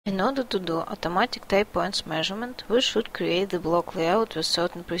In order to do automatic type points measurement, we should create the block layout with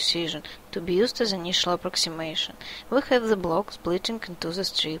certain precision to be used as initial approximation. We have the block splitting into the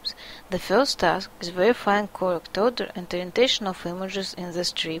strips. The first task is verifying correct order and orientation of images in the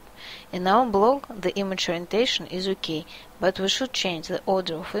strip. In our block, the image orientation is OK, but we should change the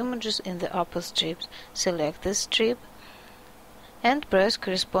order of images in the upper strips. Select this strip and press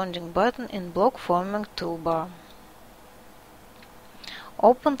corresponding button in block forming toolbar.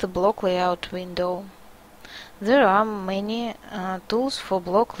 Open the block layout window. There are many tools for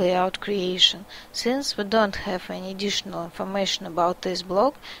block layout creation. Since we don't have any additional information about this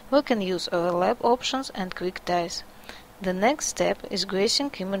block, we can use overlap options and quick ties. The next step is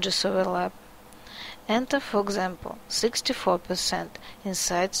grazing images overlap. Enter, for example, 64%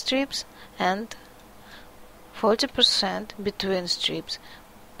 inside strips and 40% between strips.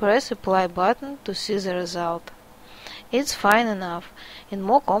 Press Apply button to see the result. It's fine enough. In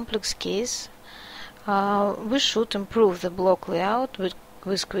more complex case, we should improve the block layout with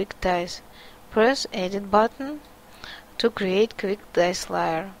quick ties. Press Edit button to create quick ties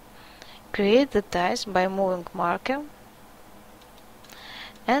layer. Create the ties by moving marker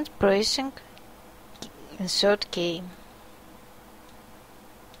and pressing Insert key.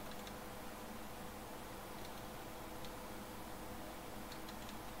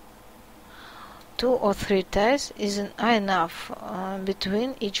 Two or three ties is enough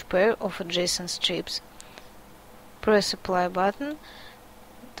between each pair of adjacent strips. Press Apply button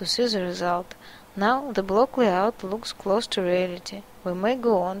to see the result. Now the block layout looks close to reality. We may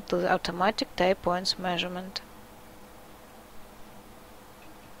go on to the automatic type points measurement.